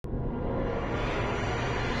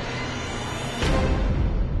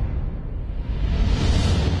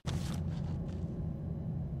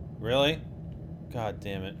Really? God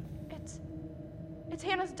damn it. It's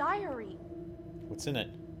Hannah's diary. What's in it?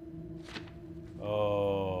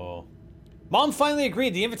 Oh. Mom finally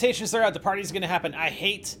agreed. The invitations are out. The party's gonna happen. I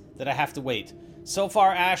hate that I have to wait. So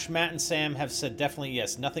far, Ash, Matt, and Sam have said definitely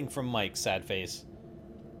yes. Nothing from Mike. Sad face.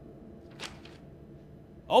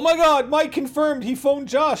 Oh my god! Mike confirmed he phoned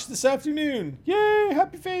Josh this afternoon. Yay!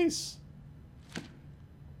 Happy face.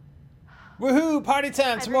 Woohoo! Party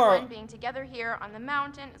time tomorrow. Everyone being together here on the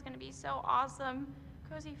mountain is gonna be so awesome.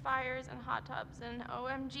 Cozy fires and hot tubs and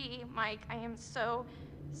OMG, Mike, I am so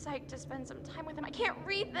psyched to spend some time with him. I can't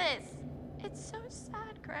read this. It's so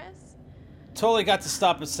sad, Chris. Totally got to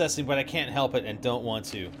stop obsessing, but I can't help it and don't want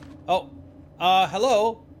to. Oh,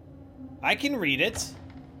 hello? I can read it.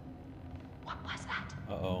 What was that?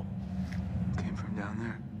 Uh-oh. Came from down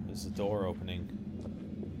there. There's a door opening.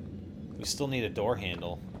 We still need a door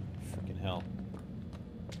handle. Freaking hell.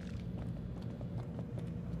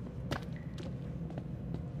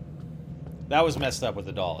 That was messed up with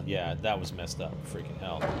the doll. Yeah, that was messed up. Freaking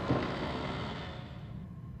hell.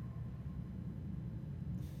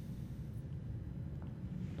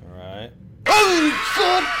 Alright. Oh,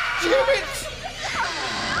 God damn it!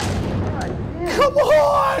 Come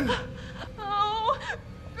on! Oh,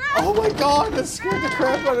 Oh my god, that scared the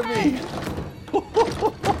crap out of me!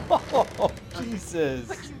 Jesus.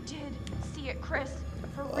 but you did see it, Chris.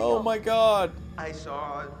 For real. Oh my god. I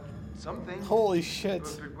saw something. Holy shit.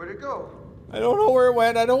 Where'd it go? I don't know where it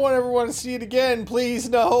went. I don't ever want to see it again. Please,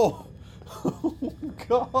 no. Oh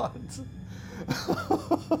god.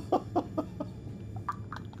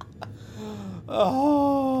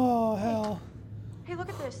 Oh, hell. Hey, look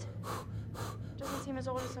at this. Doesn't seem as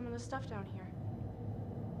old as some of the stuff down here.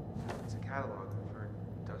 It's a catalog for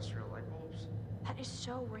industrial light bulbs. That is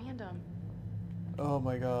so random. Oh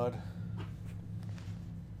my god.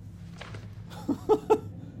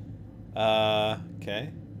 Okay.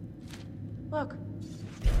 Look,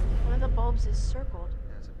 one of the bulbs is circled.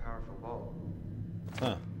 Yeah, it's a powerful bulb.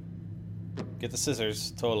 Huh. Get the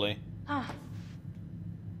scissors, totally. Huh.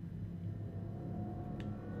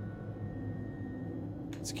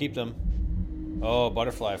 Let's keep them. Oh,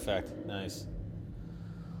 butterfly effect. Nice.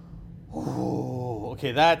 Ooh,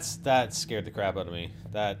 okay, that scared the crap out of me.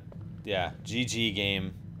 Yeah, GG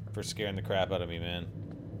game for scaring the crap out of me, man.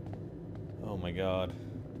 Oh my god.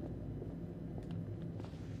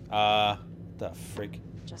 The freak.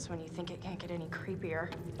 Just when you think it can't get any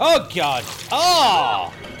creepier. Oh god!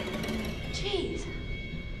 Oh! Jeez.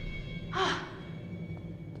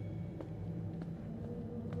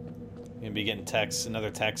 Gonna be getting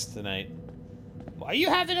another text tonight. Are you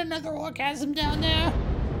having another orgasm down there?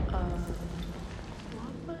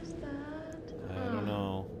 What was that? I don't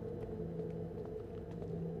know.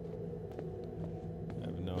 I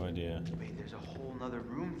have no idea. Wait, there's a whole nother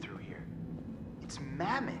room through here. It's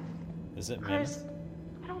mammoth. Is it Chris, mammoth?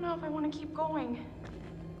 I don't know if I want to keep going.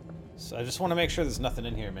 So I just want to make sure there's nothing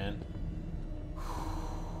in here, man.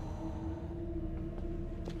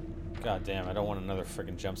 God damn, I don't want another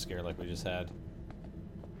freaking jump scare like we just had.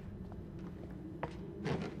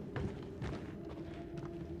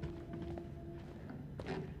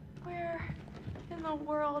 Where in the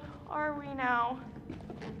world are we now?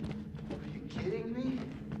 Are you kidding me?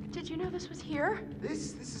 Did you know this was here?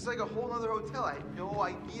 This is like a whole nother hotel. I had no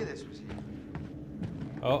idea this was here.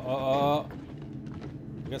 Oh.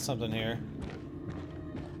 We got something here.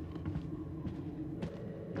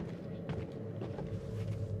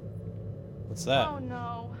 What's that? Oh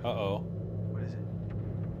no. Uh-oh. What is it?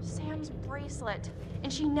 Sam's bracelet.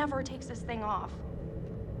 And she never takes this thing off.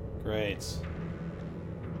 Great.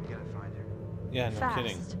 We gotta find her. Yeah, no Fast.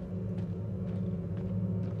 kidding.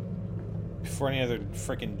 Before any other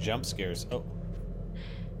freaking jump scares. Oh.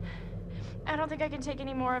 I don't think I can take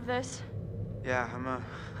any more of this. Yeah,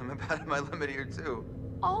 I'm about at my limit here too.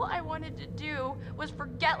 All I wanted to do was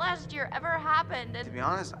forget last year ever happened To and... be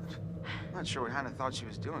honest, I'm not sure what Hannah thought she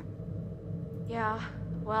was doing. Yeah,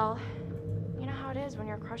 well, you know how it is when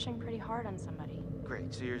you're crushing pretty hard on somebody.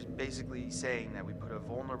 Great, so you're basically saying that we put a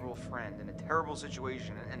vulnerable friend in a terrible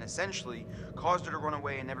situation and essentially caused her to run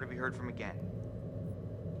away and never to be heard from again.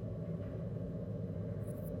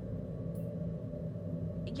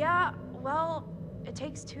 Yeah, well, it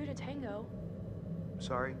takes two to tango.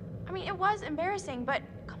 Sorry? I mean, it was embarrassing, but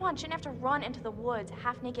come on, shouldn't have to run into the woods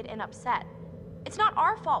half naked and upset. It's not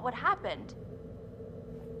our fault what happened.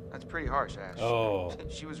 That's pretty harsh, Ash. Oh.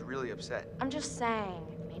 She was really upset. I'm just saying,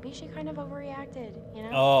 maybe she kind of overreacted, you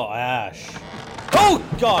know? Oh, Ash. Oh,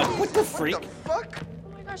 God! What the freak? What the fuck? Oh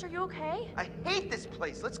my gosh, are you okay? I hate this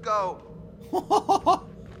place. Let's go.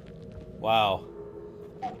 Wow.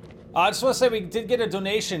 I just want to say we did get a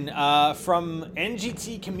donation from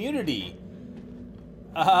NGT Community.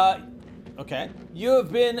 Okay. You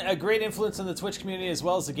have been a great influence on the Twitch community as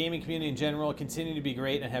well as the gaming community in general. Continue to be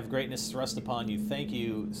great and have greatness thrust upon you. Thank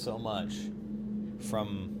you so much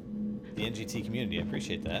from the NGT community. I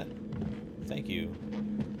appreciate that. Thank you.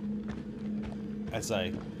 As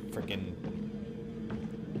I freaking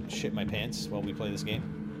shit my pants while we play this game.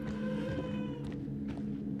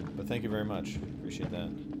 But thank you very much. Appreciate that.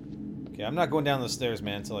 Okay, I'm not going down those stairs,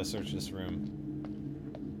 man, until I search this room.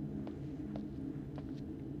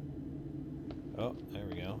 Oh, there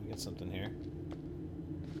we go. We get something here.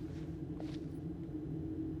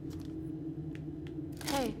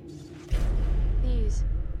 Hey, these.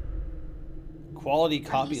 Quality Are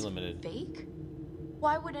copy these limited. Fake?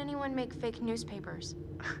 Why would anyone make fake newspapers?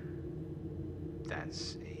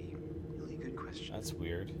 That's a really good question. That's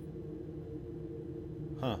weird.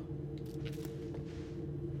 Huh.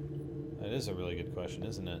 That is a really good question,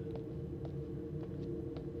 isn't it?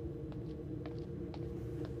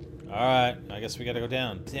 Alright, I guess we gotta go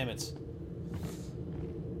down. Damn it.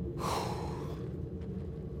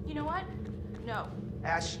 You know what? No.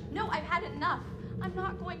 Ash, No, I've had enough. I'm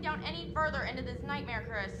not going down any further into this nightmare,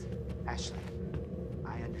 Chris. Ashley,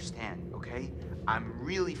 I understand, okay? I'm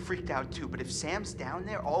really freaked out too, but if Sam's down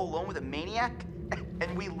there all alone with a maniac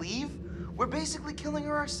and we leave, we're basically killing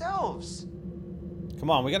her ourselves. Come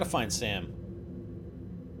on, we gotta find Sam.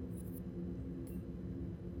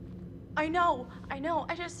 I know. I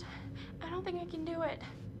don't think I can do it.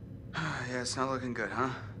 Yeah, it's not looking good, huh?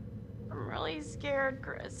 I'm really scared,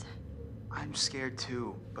 Chris. I'm scared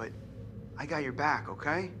too, but I got your back,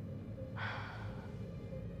 okay?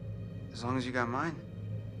 As long as you got mine.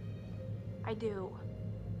 I do.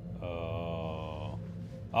 Oh.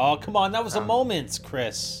 Oh, come on, that was a moment,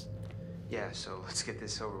 Chris. Yeah, so let's get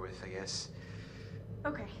this over with, I guess.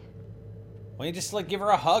 Okay. Why don't you just, like, give her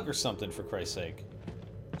a hug or something, for Christ's sake?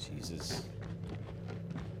 Jesus.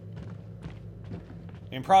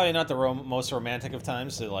 I mean, probably not the most romantic of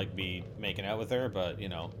times to, like, be making out with her, but, you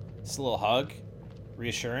know, just a little hug.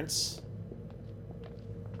 Reassurance.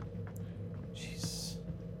 Jeez.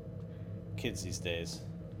 Kids these days.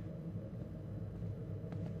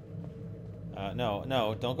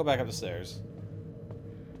 No, don't go back up the stairs.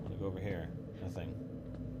 I want to go over here. Nothing.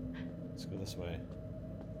 Let's go this way.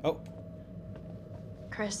 Oh!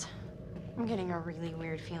 Chris, I'm getting a really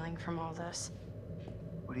weird feeling from all this.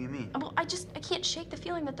 What do you mean? Well, I can't shake the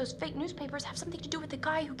feeling that those fake newspapers have something to do with the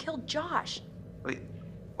guy who killed Josh. Wait,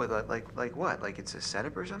 like what? Like it's a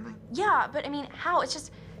setup or something? Yeah, but I mean, how? It's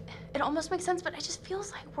just, it almost makes sense, but it just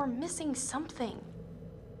feels like we're missing something.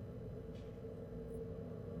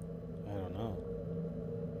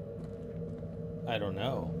 I don't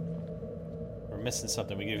know. We're missing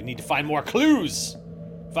something. We need to find more clues!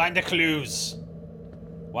 Find the clues!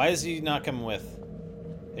 Why is he not coming with?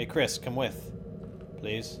 Hey, Chris, come with.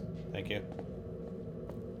 Please. Thank you.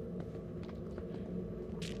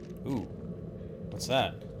 Ooh. What's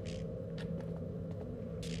that?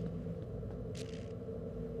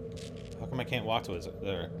 How come I can't walk to it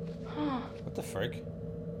there? What the frick?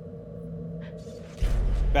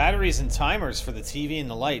 Batteries and timers for the TV and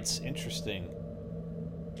the lights. Interesting.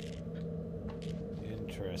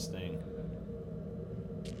 Interesting.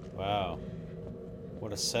 Wow.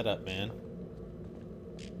 What a setup, man.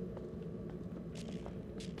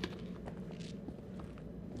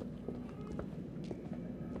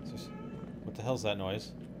 What the hell's that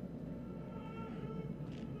noise?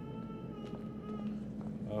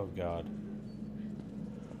 Oh god.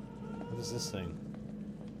 What is this thing?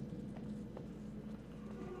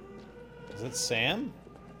 Is it Sam?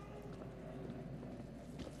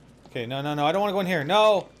 Okay, no, I don't want to go in here.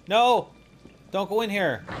 No! Don't go in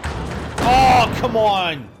here. Oh, come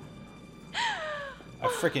on! I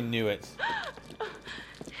freaking knew it.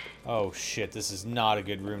 Oh shit, this is not a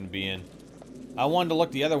good room to be in. I wanted to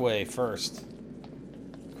look the other way first.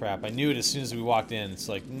 Crap, I knew it as soon as we walked in. It's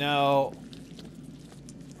like, no.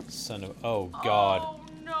 Son of... Oh, God. Oh,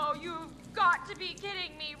 no, you've got to be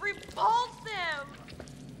kidding me. Repulsive!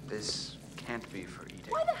 This can't be for eating.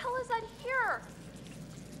 Why the hell is that here?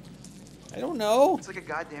 I don't know. It's like a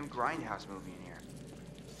goddamn grindhouse movie in here.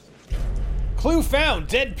 Clue found!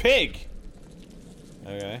 Dead pig!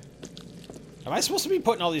 Okay. Am I supposed to be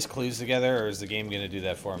putting all these clues together, or is the game going to do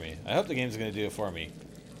that for me? I hope the game's going to do it for me.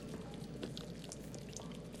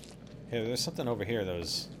 Hey, there's something over here that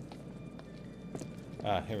was...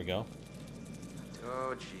 Ah, here we go.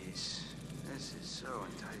 Oh, jeez. This is so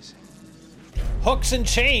enticing. Hooks and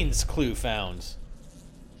chains! Clue found.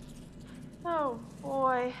 Oh,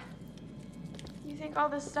 boy. You think all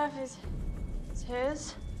this stuff is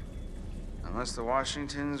his? Unless the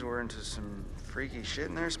Washingtons were into some freaky shit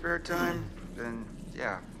in their spare time, then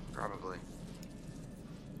yeah, probably.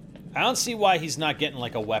 I don't see why he's not getting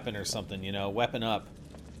like a weapon or something, you know? Weapon up.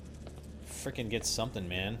 Frickin' get something,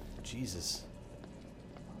 man. Jesus.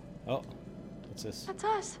 Oh, what's this? That's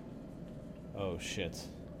us. Oh, shit.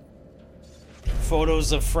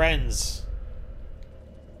 Photos of friends.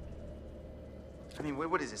 I mean,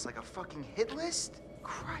 what is this, like a fucking hit list?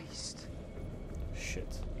 Christ.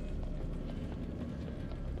 Shit.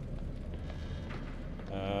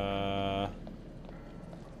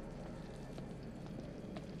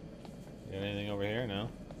 Got anything over here? No.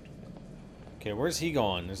 Okay, where's he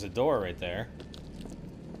going? There's a door right there.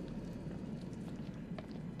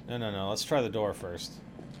 No. Let's try the door first.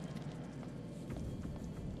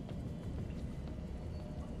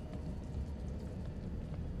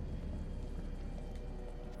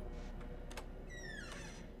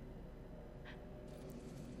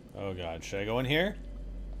 Oh god, should I go in here?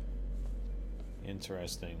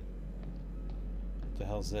 Interesting. What the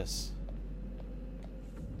hell's this?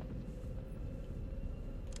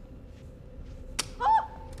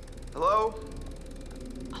 Hello?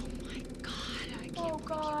 Oh my god, I can't Oh believe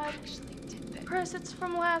god. you actually did this. Chris, it's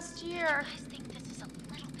from last year. I think this is a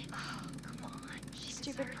little bit... Oh, come on. She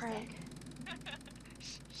Stupid deserves prank.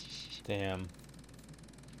 Damn.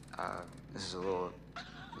 This is a little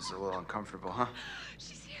uncomfortable, huh? it.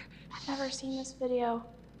 She's here. I've never seen this video.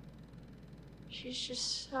 She's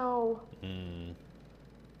just so...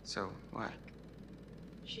 So, what?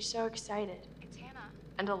 She's so excited. It's Hannah.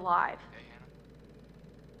 And alive.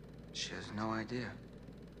 She has no idea.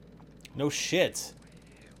 No shit,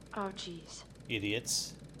 Oh, jeez.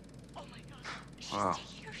 idiots. Oh my god. She's Wow.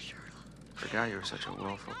 taking her shirt off. Forgot you were such a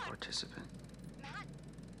willful participant. Matt,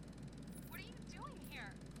 what are you doing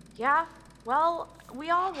here? Yeah, well, we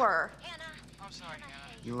all were. Hannah. I'm sorry, Hannah.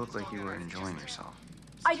 You look like you were enjoying yourself.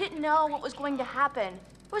 I didn't know what was going to happen.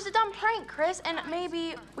 It was a dumb prank, Chris, and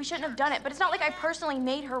maybe we shouldn't have done it, but it's not like I personally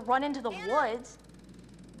made her run into the woods.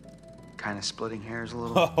 Kind of splitting hairs a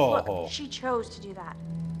little. Oh. Look, she chose to do that.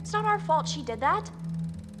 It's not our fault she did that.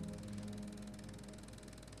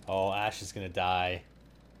 Oh, Ash is gonna die.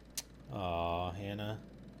 Aw, Hannah.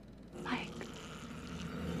 Mike.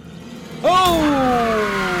 Oh!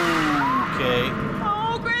 Okay.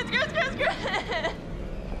 Oh, Chris.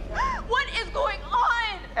 What is going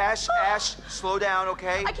on? Ash, slow down,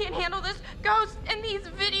 okay? I can't handle this ghost and these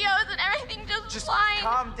videos and everything just flying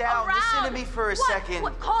calm down. around. Listen to me for a second.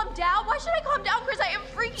 What? Calm down? Why should I calm down, Chris? I am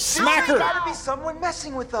freaking Smack out her. right Gotta now. be someone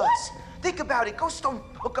messing with us. Think about it. Ghosts don't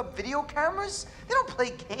hook up video cameras. They don't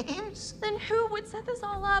play games. Then who would set this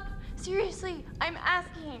all up? Seriously, I'm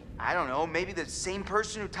asking. I don't know. Maybe the same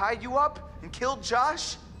person who tied you up and killed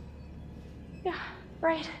Josh? Yeah,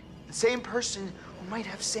 right. The same person who might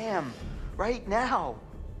have Sam right now.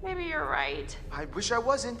 Maybe you're right. I wish I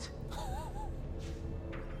wasn't.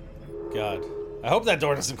 God. I hope that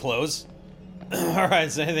door doesn't close. Alright,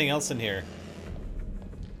 is there anything else in here?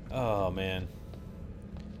 Oh, man.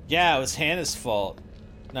 Yeah, it was Hannah's fault.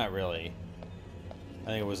 Not really. I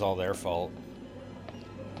think it was all their fault.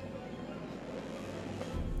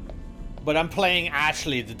 But I'm playing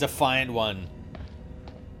Ashley, the defiant one.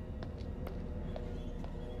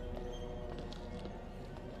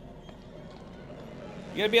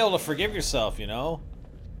 You gotta be able to forgive yourself, you know?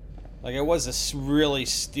 Like, it was a really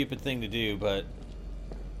stupid thing to do, but...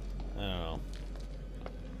 I don't know.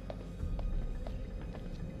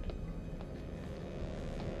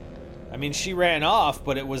 I mean, she ran off,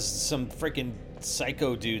 but it was some freaking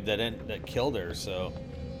psycho dude that killed her, so...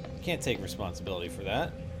 You can't take responsibility for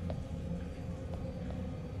that.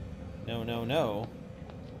 No.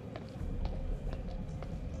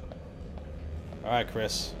 Alright,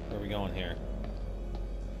 Chris. Where are we going here?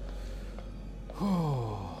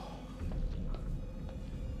 Oh,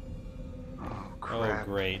 crap. Oh,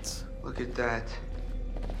 great. Look at that.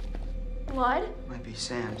 Blood? Might be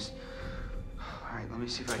Sam's. All right, let me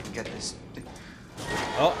see if I can get this.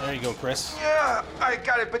 Oh, there you go, Chris. Yeah, I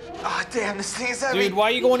got it, but damn, this thing is heavy. Dude, why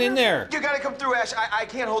are you going in there? You gotta come through, Ash. I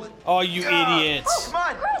can't hold it. Oh, you idiots. Come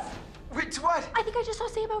on. Chris! Wait, what? I think I just saw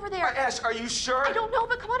Sam over there. Ash, are you sure? I don't know,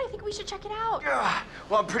 but come on, I think we should check it out.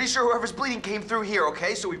 Well, I'm pretty sure whoever's bleeding came through here,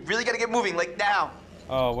 okay? So we really gotta get moving, like now.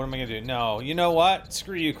 Oh, what am I gonna do? No, you know what?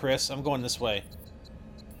 Screw you, Chris. I'm going this way.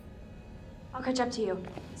 I'll catch up to you.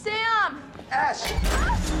 Sam! Ash!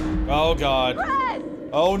 Oh, God. Chris!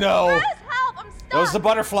 Oh, no. Chris, help! I'm stuck! That was the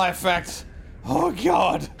butterfly effect. Oh,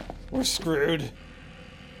 God. We're screwed.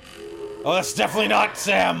 Oh, that's definitely not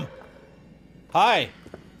Sam. Hi.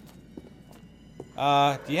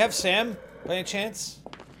 Do you have Sam, by any chance?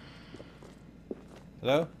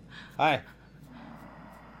 Hello? Hi.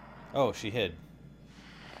 Oh, she hid.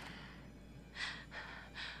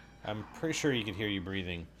 I'm pretty sure you could hear you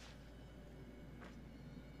breathing.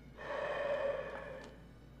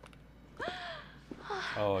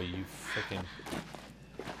 Oh, you freaking...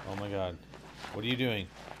 Oh my god. What are you doing?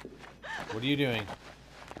 What are you doing?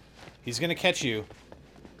 He's gonna catch you.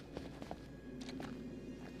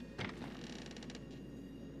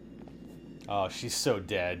 Oh, she's so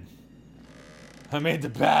dead. I made the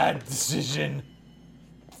bad decision.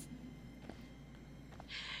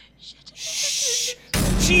 Shh!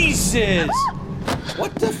 Jesus!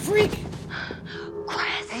 What the freak?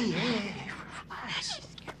 Chris! Hey, relax. You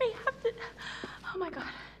scared me. Oh my god.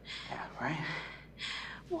 Yeah, right?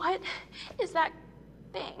 What is that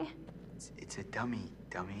thing? It's a dummy.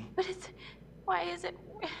 But it's... Why is it...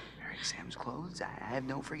 Wearing Sam's clothes? I have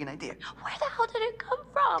no freaking idea. Where the hell did it come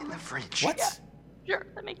from? In the fridge. What? Yeah, sure,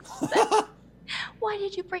 that makes sense. Why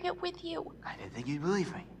did you bring it with you? I didn't think you'd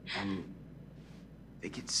believe me. And I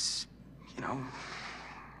think it's, you know,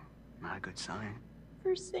 not a good sign.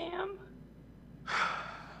 For Sam?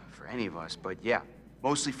 For any of us, but yeah,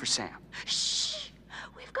 mostly for Sam. Shh!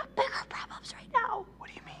 We've got bigger problems right now. What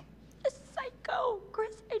do you mean? A psycho.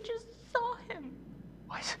 Chris, I just saw him.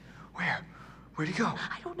 What? Where? Where'd he go?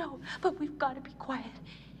 I don't know, but we've got to be quiet.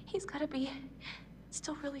 He's got to be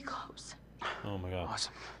still really close. Oh my god.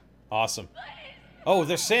 Awesome. Awesome. Oh,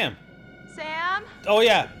 there's Sam. Sam? Oh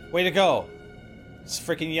yeah, way to go. Just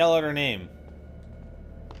freaking yell out her name.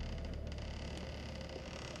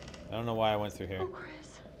 I don't know why I went through here. Oh,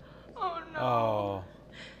 Chris. Oh, no. Oh.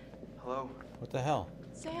 Hello? What the hell?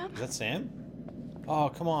 Sam? Is that Sam? Oh,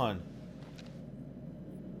 come on.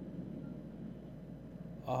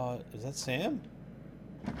 Is that Sam?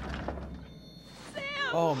 Sam!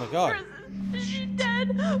 Oh my god. Chris, is she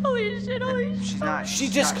dead? Holy shit, holy shit. She's not. She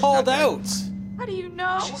she's just not- called she's not out. dead. How do you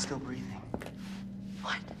know? She's still breathing.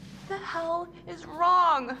 What the hell is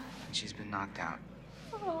wrong? She's been knocked out.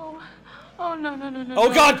 Oh. Oh, no, no, no, no. Oh,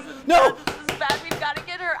 no. God, This is no. bad. This is bad. We've got to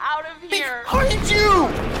get her out of here. Behind you!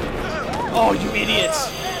 Oh, you idiots.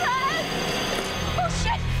 Oh,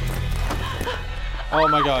 shit. Oh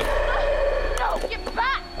my god. No, get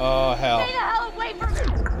back. Oh, hell. Stay the hell away from me.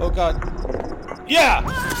 Oh god. Yeah!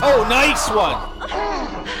 Oh, nice one!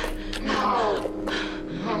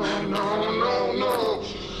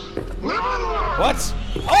 What?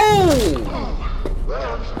 Oh!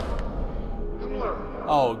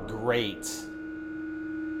 Oh, great.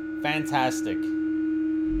 Fantastic.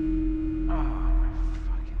 Fucking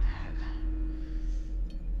head.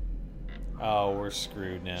 Oh, we're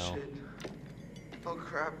screwed now. Shit. Oh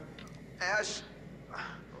crap. Ash!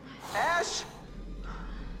 Ash!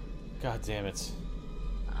 God damn it.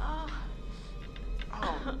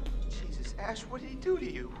 Oh, Jesus. Ash, what did he do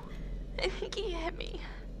to you? I think he hit me.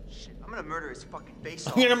 Shit, I'm gonna murder his fucking face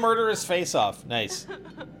I'm off. gonna murder his face off. Nice.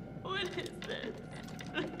 What is this?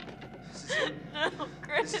 This is him. No,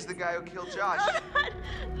 Chris. This is the guy who killed Josh. God.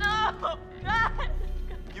 No, God.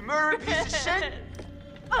 You murdering piece of shit!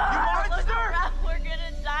 Look monster! around. We're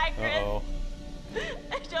gonna die, Chris. Uh-oh.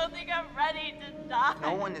 I don't think I'm ready to die.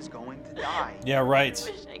 No one is going to die. Yeah, right.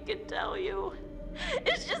 I wish I could tell you.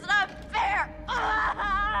 It's just not fair.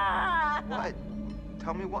 Ah! What?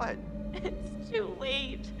 Tell me what? It's too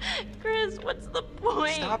late. Chris, what's the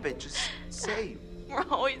point? Stop it. Just say. We're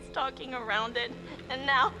always talking around it. And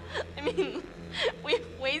now, I mean, we've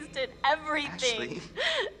wasted everything. Actually,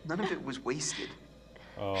 none of it was wasted.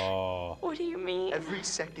 Oh. What do you mean? Every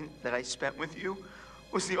second that I spent with you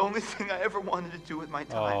was the only thing I ever wanted to do with my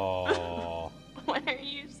time. Oh. What are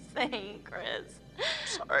you saying, Chris?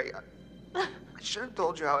 Sorry. I should have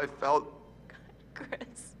told you how I felt.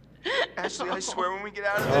 Chris. Ashley, I swear when we get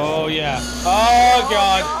out of this. Oh, yeah. Oh,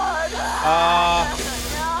 God.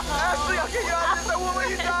 Ashley, I'll get you out of this. I won't let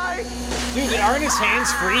you die. Dude, aren't his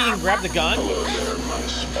hands free? You can grab the gun? Hello there, my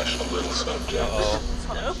special little subjects.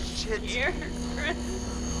 Uh-oh. So Shit. scared, Chris.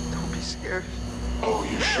 Don't be scared. Oh,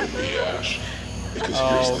 you should be, Ash. Because Oh,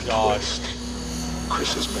 here's the God. twist.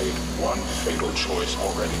 Chris has made one fatal choice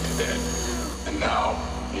already today. And now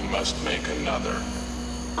he must make another.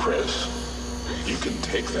 Chris, you can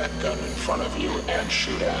take that gun in front of you and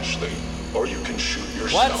shoot Ashley. Or you can shoot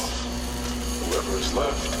yourself. Whoever is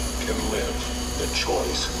left can live. The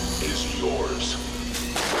choice is yours.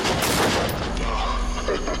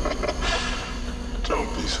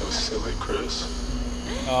 Don't be so silly, Chris.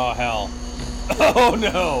 Oh, hell. Oh,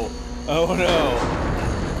 no. Oh, no.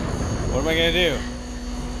 What am I gonna do?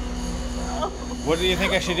 What do you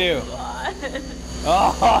think I should do?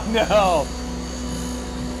 Oh, no.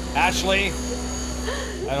 Ashley?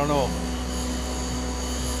 I don't know.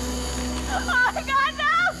 Oh my God,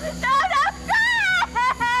 no! No!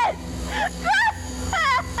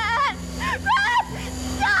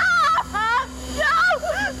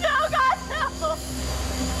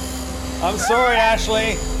 I'm sorry,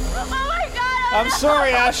 Ashley. Oh my god! I'm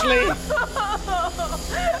sorry, Ashley.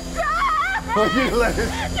 Are you gonna let it?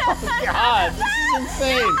 Oh God, this is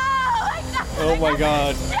insane. Oh my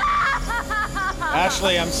God.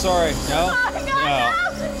 Ashley, I'm sorry. No.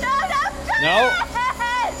 No.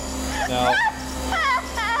 No.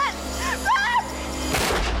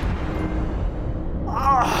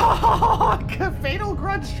 Oh, fatal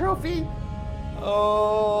grudge trophy.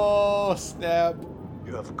 Oh snap.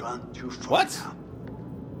 You have gone too far. What? Now.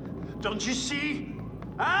 Don't you see?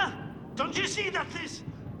 Huh? Don't you see that this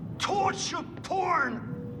torture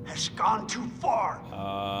porn has gone too far?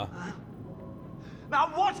 Huh? Now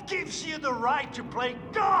what gives you the right to play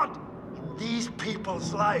God in these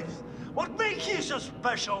people's lives? What makes you so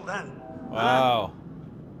special then? Wow.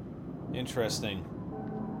 Interesting.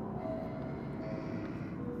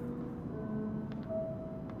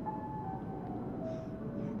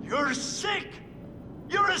 You're sick!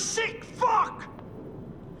 You're a sick fuck!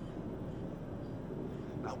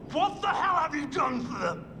 Now what the hell have you done to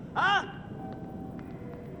them? Huh?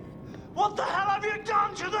 What the hell have you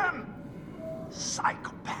done to them?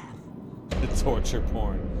 Psychopath. The torture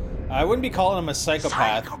porn. I wouldn't be calling him a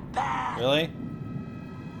psychopath. Psychopath. Really?